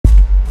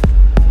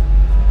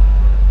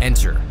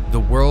Enter the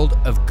world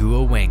of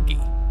Guo Wengi,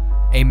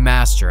 a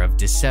master of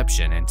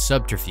deception and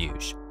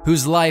subterfuge,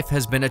 whose life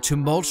has been a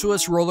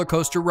tumultuous roller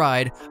coaster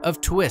ride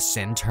of twists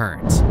and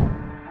turns.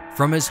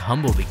 From his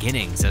humble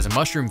beginnings as a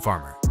mushroom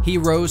farmer, he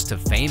rose to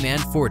fame and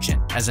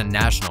fortune as a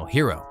national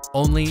hero,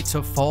 only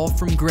to fall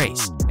from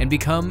grace and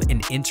become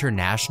an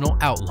international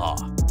outlaw.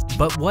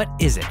 But what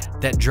is it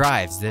that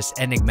drives this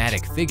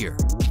enigmatic figure?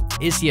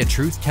 Is he a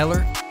truth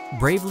teller,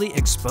 bravely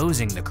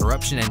exposing the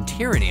corruption and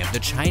tyranny of the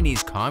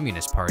Chinese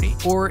Communist Party?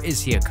 Or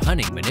is he a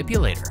cunning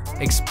manipulator,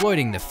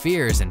 exploiting the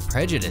fears and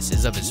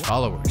prejudices of his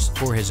followers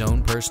for his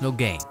own personal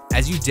gain?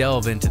 As you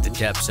delve into the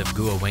depths of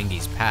Guo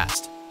Wengi's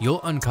past,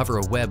 you'll uncover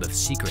a web of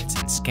secrets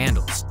and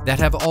scandals that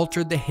have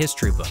altered the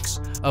history books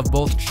of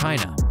both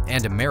China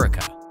and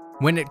America.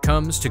 When it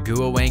comes to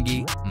Guo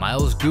Wengi,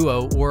 Miles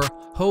Guo, or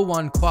Ho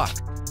Wan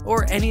Kwok,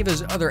 or any of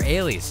his other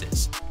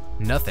aliases,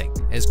 nothing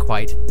is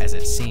quite as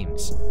it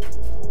seems.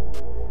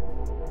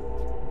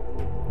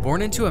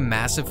 Born into a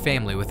massive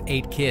family with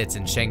 8 kids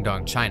in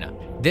Shandong, China,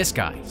 this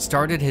guy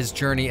started his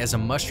journey as a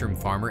mushroom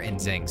farmer in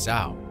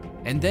Zhengzhou,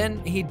 and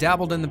then he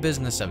dabbled in the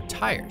business of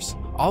tires.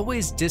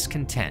 Always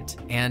discontent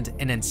and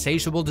an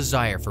insatiable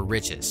desire for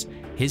riches,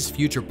 his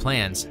future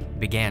plans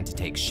began to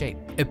take shape.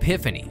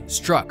 Epiphany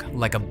struck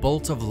like a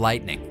bolt of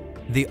lightning.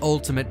 The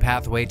ultimate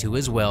pathway to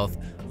his wealth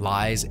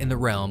lies in the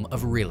realm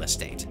of real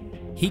estate.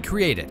 He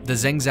created the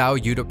Zhengzhou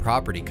Yuda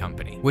Property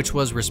Company, which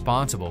was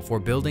responsible for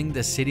building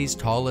the city's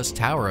tallest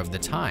tower of the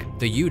time,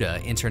 the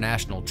Yuda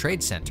International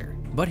Trade Center.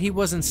 But he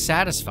wasn't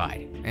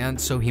satisfied,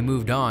 and so he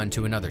moved on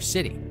to another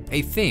city,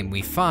 a theme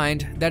we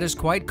find that is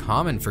quite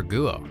common for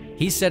Guo.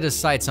 He set his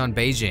sights on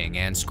Beijing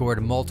and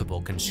scored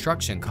multiple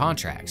construction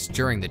contracts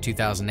during the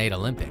 2008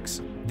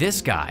 Olympics.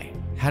 This guy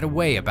had a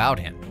way about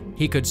him.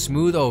 He could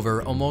smooth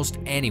over almost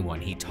anyone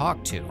he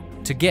talked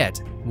to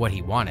get what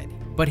he wanted.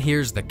 But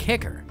here's the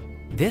kicker.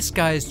 This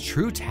guy's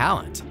true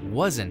talent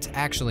wasn't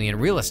actually in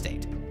real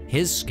estate.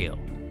 His skill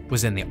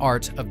was in the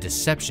art of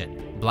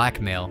deception,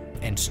 blackmail,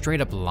 and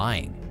straight-up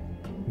lying.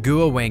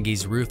 Guo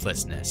Wengi's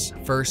ruthlessness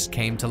first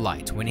came to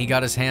light when he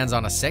got his hands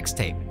on a sex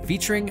tape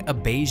featuring a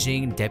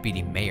Beijing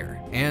deputy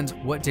mayor. And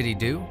what did he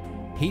do?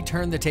 He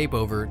turned the tape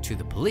over to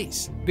the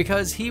police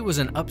because he was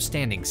an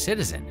upstanding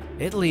citizen,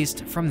 at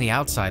least from the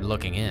outside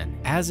looking in.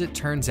 As it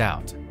turns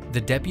out, the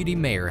deputy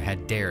mayor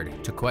had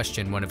dared to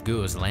question one of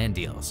Guo's land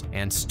deals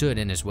and stood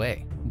in his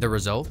way. The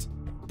result?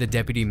 The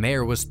deputy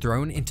mayor was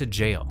thrown into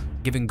jail,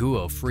 giving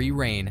Guo free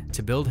rein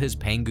to build his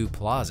Pangu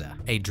Plaza,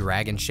 a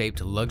dragon-shaped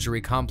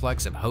luxury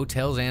complex of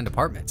hotels and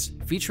apartments,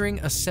 featuring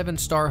a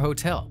 7-star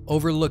hotel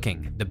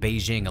overlooking the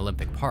Beijing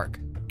Olympic Park.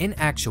 In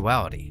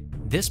actuality,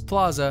 this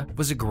plaza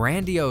was a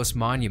grandiose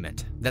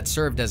monument that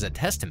served as a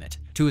testament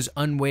to his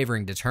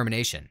unwavering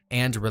determination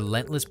and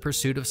relentless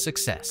pursuit of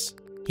success.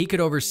 He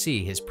could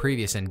oversee his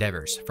previous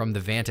endeavors from the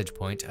vantage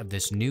point of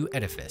this new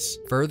edifice,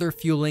 further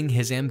fueling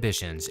his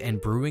ambitions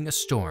and brewing a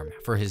storm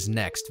for his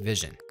next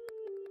vision.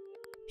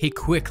 He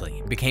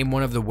quickly became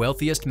one of the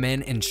wealthiest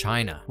men in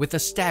China, with a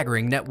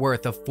staggering net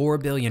worth of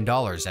 $4 billion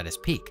at his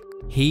peak.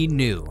 He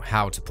knew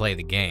how to play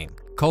the game,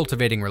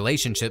 cultivating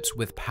relationships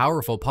with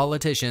powerful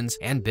politicians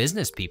and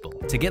business people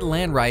to get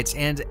land rights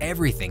and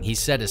everything he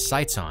set his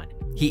sights on.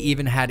 He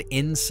even had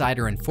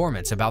insider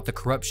informants about the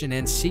corruption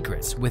and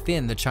secrets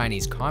within the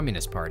Chinese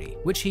Communist Party,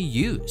 which he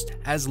used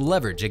as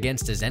leverage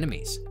against his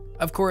enemies.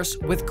 Of course,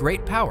 with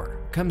great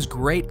power comes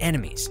great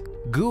enemies.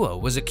 Guo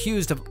was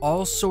accused of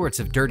all sorts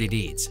of dirty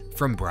deeds,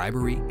 from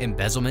bribery,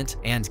 embezzlement,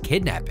 and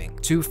kidnapping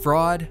to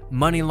fraud,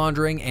 money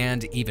laundering,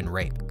 and even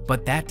rape.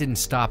 But that didn't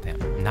stop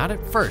him, not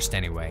at first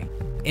anyway.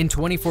 In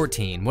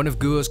 2014, one of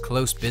Guo's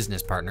close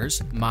business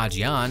partners, Ma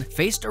Jian,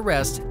 faced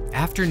arrest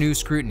after new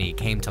scrutiny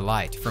came to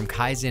light from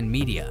Kaizen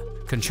Media,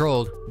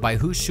 controlled by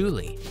Hu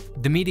Shuli.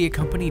 The media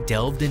company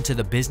delved into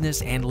the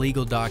business and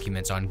legal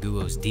documents on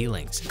Guo's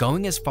dealings,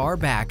 going as far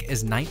back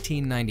as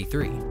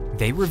 1993.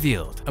 They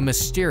revealed a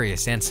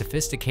mysterious and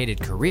sophisticated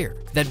career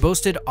that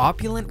boasted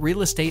opulent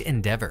real estate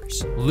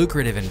endeavors,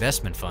 lucrative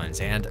investment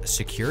funds, and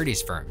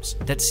securities firms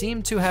that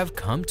seemed to have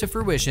come to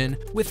fruition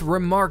with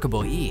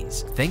remarkable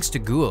ease, thanks to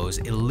Guo's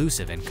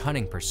elusive and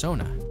cunning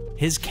persona.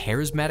 His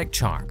charismatic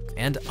charm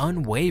and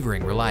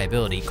unwavering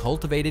reliability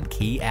cultivated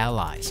key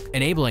allies,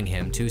 enabling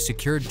him to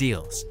secure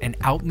deals and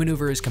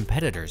outmaneuver his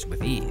competitors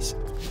with ease.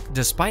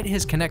 Despite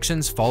his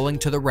connections falling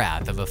to the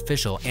wrath of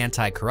official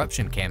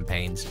anti-corruption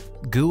campaigns,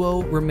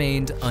 Guo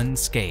remained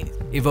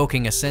unscathed,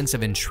 evoking a sense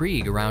of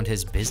intrigue around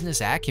his business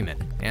acumen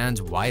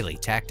and wily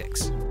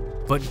tactics.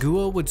 But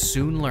Guo would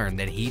soon learn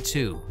that he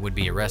too would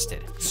be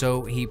arrested,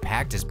 so he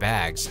packed his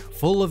bags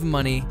full of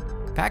money,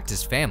 packed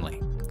his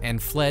family,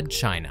 and fled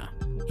China.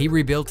 He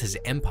rebuilt his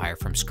empire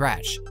from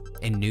scratch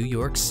in New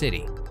York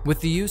City with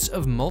the use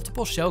of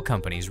multiple shell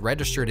companies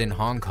registered in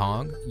Hong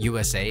Kong,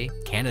 USA,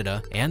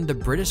 Canada, and the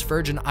British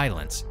Virgin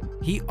Islands.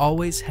 He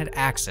always had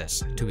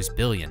access to his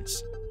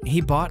billions.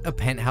 He bought a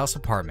penthouse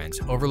apartment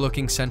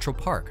overlooking Central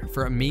Park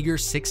for a meager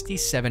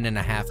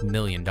 $67.5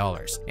 million,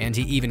 and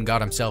he even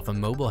got himself a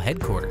mobile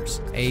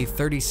headquarters, a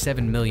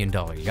 $37 million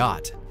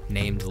yacht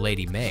named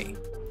Lady May.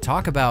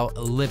 Talk about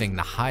living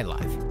the high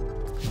life.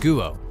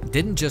 Guo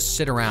didn't just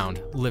sit around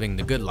living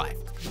the good life.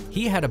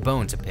 He had a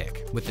bone to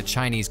pick with the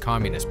Chinese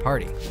Communist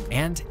Party,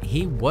 and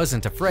he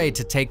wasn't afraid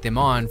to take them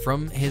on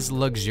from his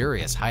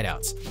luxurious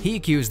hideouts. He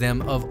accused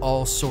them of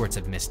all sorts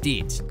of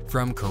misdeeds,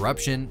 from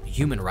corruption,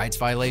 human rights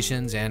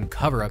violations, and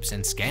cover-ups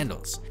and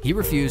scandals. He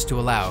refused to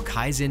allow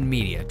Kaizen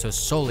media to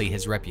sully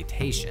his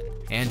reputation,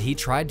 and he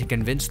tried to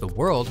convince the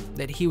world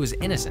that he was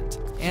innocent.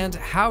 And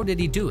how did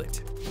he do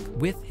it?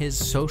 With his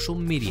social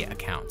media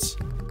accounts.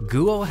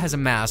 Guo has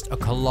amassed a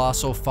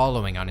colossal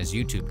following on his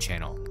YouTube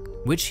channel,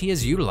 which he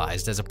has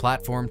utilized as a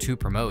platform to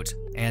promote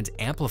and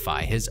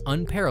amplify his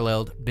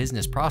unparalleled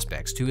business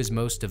prospects to his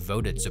most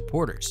devoted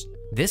supporters.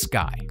 This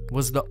guy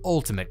was the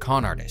ultimate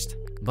con artist,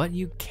 but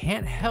you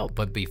can't help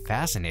but be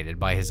fascinated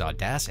by his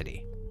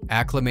audacity.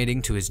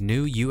 Acclimating to his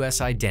new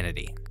US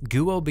identity,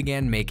 Guo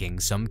began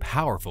making some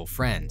powerful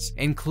friends,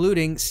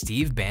 including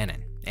Steve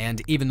Bannon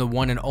and even the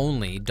one and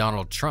only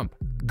Donald Trump.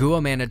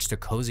 Guo managed to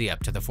cozy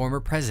up to the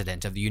former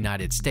president of the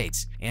United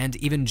States and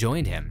even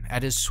joined him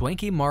at his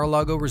swanky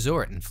Mar-a-Lago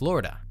resort in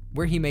Florida,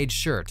 where he made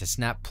sure to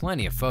snap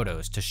plenty of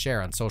photos to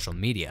share on social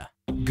media.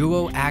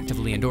 Guo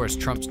actively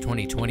endorsed Trump's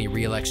 2020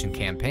 re-election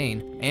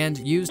campaign and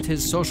used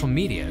his social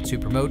media to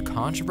promote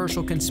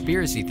controversial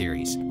conspiracy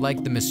theories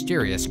like the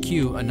mysterious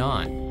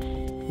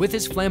QAnon. With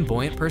his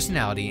flamboyant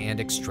personality and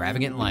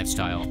extravagant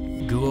lifestyle,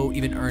 Guo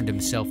even earned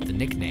himself the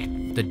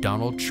nickname, the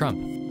Donald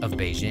Trump of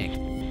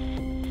Beijing.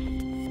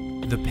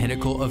 The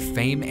pinnacle of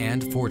fame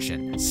and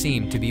fortune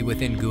seemed to be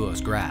within Guo's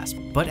grasp,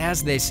 but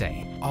as they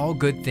say, all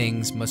good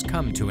things must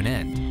come to an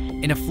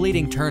end. In a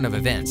fleeting turn of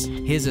events,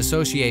 his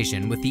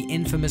association with the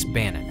infamous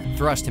Bannon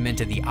thrust him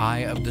into the eye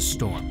of the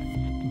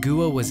storm.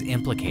 Guo was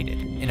implicated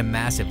in a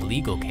massive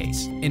legal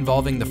case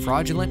involving the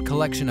fraudulent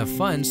collection of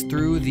funds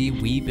through the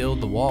We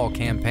Build the Wall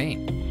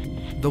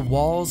campaign. The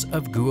walls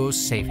of Guo's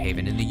safe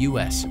haven in the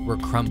US were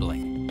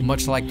crumbling,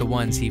 much like the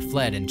ones he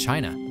fled in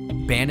China.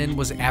 Bannon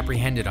was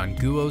apprehended on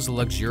Guo's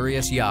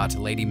luxurious yacht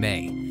Lady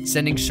May,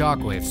 sending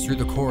shockwaves through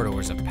the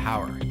corridors of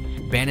power.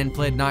 Bannon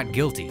pled not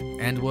guilty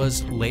and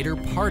was later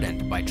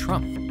pardoned by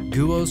Trump.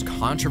 Guo's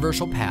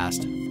controversial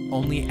past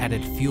only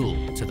added fuel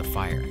to the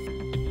fire.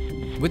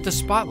 With the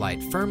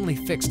spotlight firmly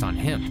fixed on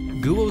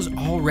him, Guo's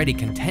already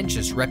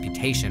contentious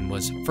reputation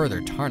was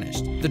further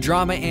tarnished. The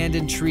drama and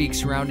intrigue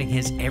surrounding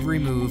his every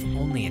move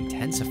only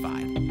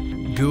intensified.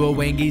 Guo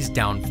Wengi's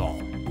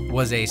downfall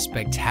was a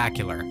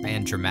spectacular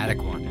and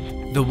dramatic one.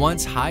 The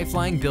once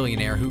high-flying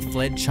billionaire who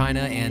fled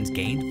China and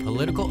gained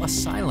political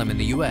asylum in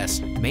the US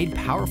made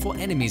powerful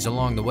enemies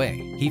along the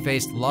way. He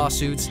faced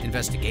lawsuits,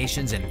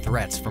 investigations, and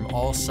threats from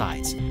all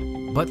sides.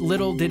 But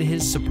little did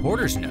his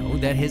supporters know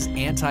that his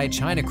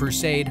anti-China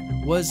crusade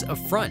was a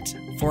front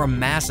for a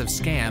massive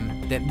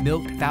scam that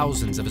milked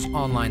thousands of his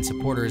online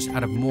supporters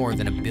out of more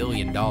than $1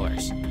 billion.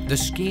 The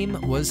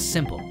scheme was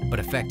simple but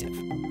effective.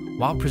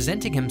 While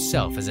presenting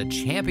himself as a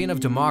champion of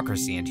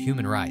democracy and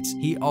human rights,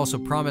 he also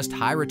promised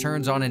high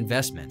returns on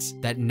investments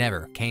that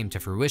never came to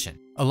fruition.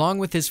 Along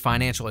with his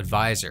financial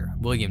advisor,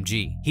 William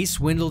G., he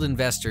swindled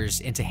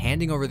investors into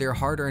handing over their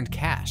hard-earned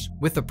cash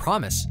with the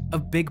promise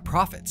of big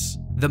profits.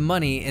 The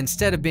money,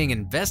 instead of being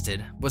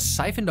invested, was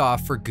siphoned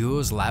off for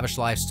Guo's lavish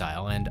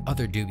lifestyle and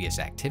other dubious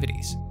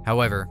activities.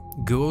 However,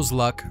 Guo's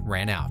luck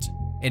ran out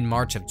in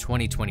March of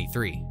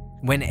 2023.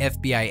 When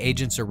FBI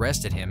agents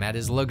arrested him at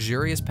his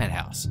luxurious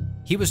penthouse.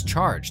 He was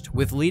charged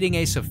with leading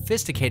a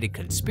sophisticated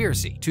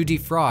conspiracy to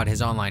defraud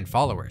his online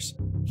followers.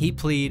 He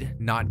pleaded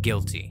not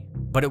guilty,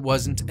 but it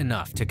wasn't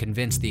enough to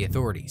convince the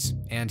authorities,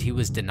 and he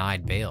was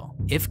denied bail.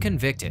 If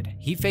convicted,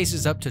 he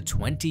faces up to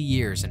 20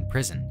 years in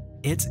prison.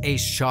 It's a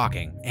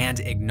shocking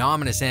and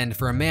ignominious end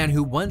for a man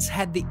who once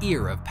had the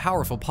ear of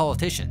powerful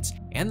politicians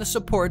and the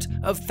support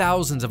of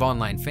thousands of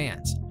online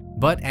fans.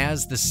 But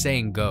as the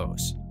saying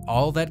goes,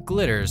 all that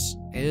glitters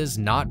is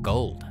not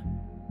gold.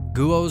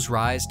 Guo's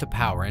rise to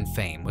power and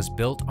fame was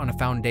built on a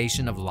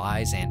foundation of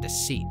lies and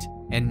deceit,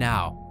 and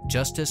now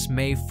justice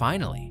may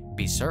finally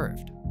be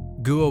served.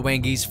 Guo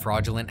Wengi's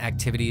fraudulent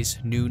activities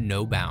knew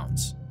no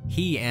bounds.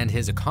 He and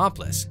his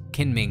accomplice,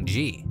 Qin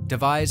Mingji,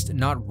 devised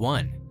not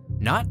one,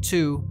 not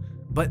two,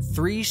 but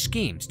 3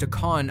 schemes to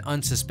con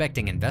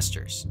unsuspecting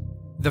investors.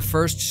 The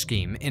first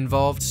scheme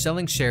involved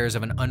selling shares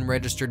of an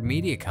unregistered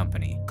media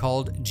company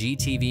called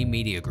GTV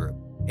Media Group.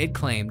 It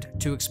claimed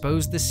to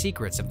expose the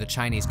secrets of the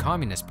Chinese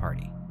Communist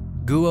Party.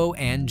 Guo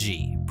and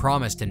G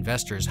promised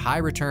investors high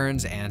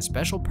returns and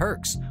special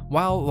perks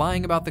while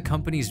lying about the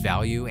company's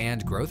value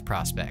and growth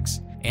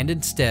prospects, and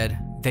instead,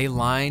 they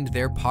lined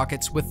their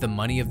pockets with the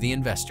money of the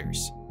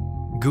investors.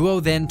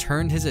 Guo then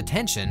turned his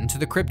attention to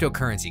the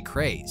cryptocurrency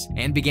craze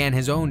and began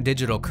his own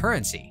digital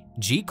currency,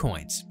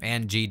 G-Coins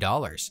and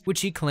G-Dollars,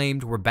 which he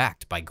claimed were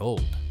backed by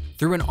gold.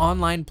 Through an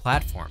online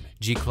platform,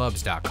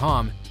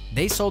 gclubs.com,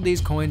 they sold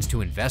these coins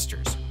to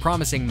investors,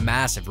 promising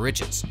massive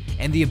riches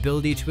and the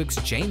ability to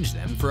exchange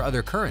them for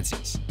other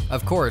currencies.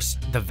 Of course,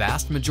 the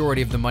vast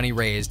majority of the money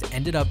raised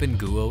ended up in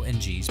Guo and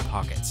G's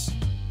pockets.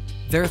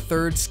 Their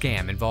third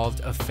scam involved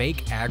a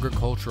fake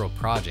agricultural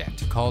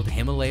project called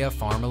Himalaya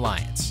Farm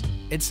Alliance.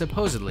 It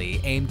supposedly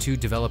aimed to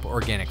develop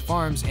organic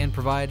farms and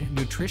provide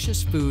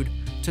nutritious food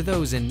to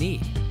those in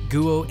need.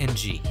 Guo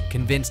Wengi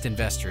convinced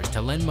investors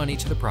to lend money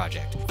to the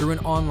project through an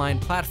online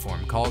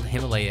platform called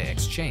Himalaya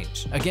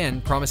Exchange,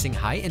 again promising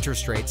high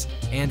interest rates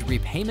and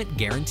repayment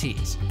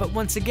guarantees. But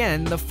once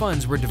again, the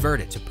funds were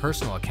diverted to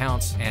personal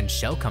accounts and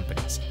shell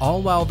companies,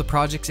 all while the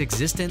project's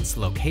existence,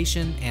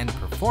 location, and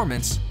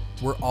performance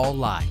were all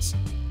lies.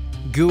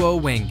 Guo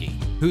Wengi,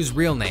 whose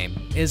real name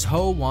is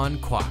Ho Wan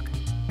Kwok,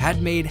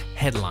 had made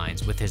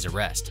headlines with his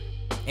arrest.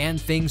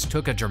 And things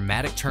took a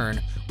dramatic turn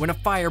when a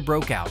fire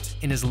broke out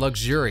in his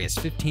luxurious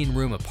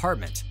 15-room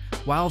apartment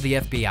while the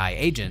FBI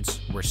agents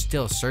were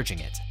still searching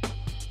it.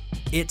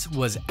 It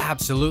was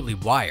absolutely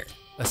wired,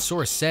 a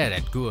source said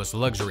at Guo's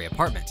luxury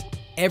apartment.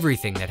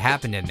 Everything that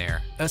happened in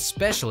there,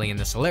 especially in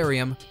the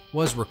solarium,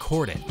 was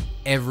recorded,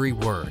 every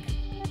word.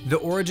 The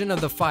origin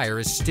of the fire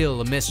is still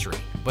a mystery,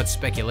 but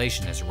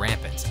speculation is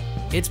rampant.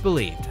 It's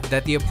believed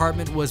that the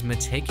apartment was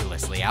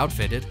meticulously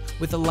outfitted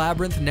with a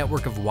labyrinth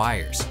network of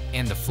wires,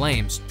 and the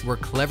flames were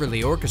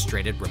cleverly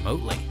orchestrated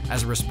remotely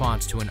as a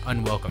response to an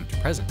unwelcomed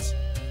presence.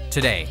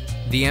 Today,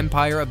 the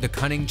empire of the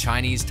cunning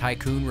Chinese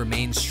tycoon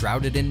remains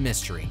shrouded in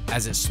mystery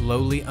as it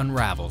slowly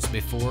unravels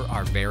before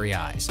our very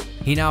eyes.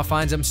 He now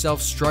finds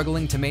himself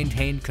struggling to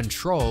maintain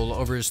control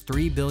over his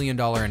 $3 billion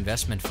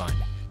investment fund,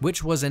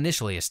 which was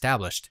initially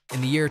established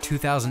in the year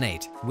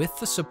 2008 with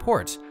the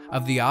support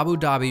of the Abu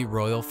Dhabi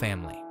royal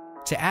family.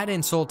 To add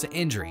insult to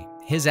injury,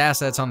 his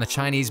assets on the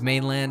Chinese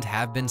mainland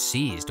have been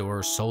seized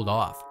or sold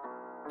off,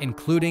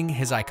 including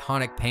his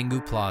iconic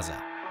Penghu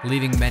Plaza,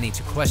 leaving many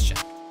to question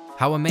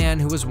how a man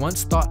who was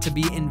once thought to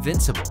be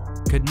invincible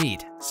could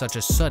meet such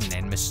a sudden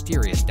and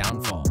mysterious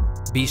downfall.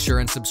 Be sure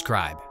and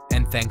subscribe,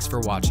 and thanks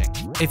for watching.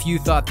 If you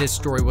thought this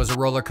story was a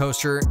roller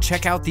coaster,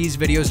 check out these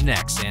videos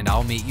next and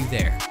I'll meet you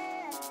there.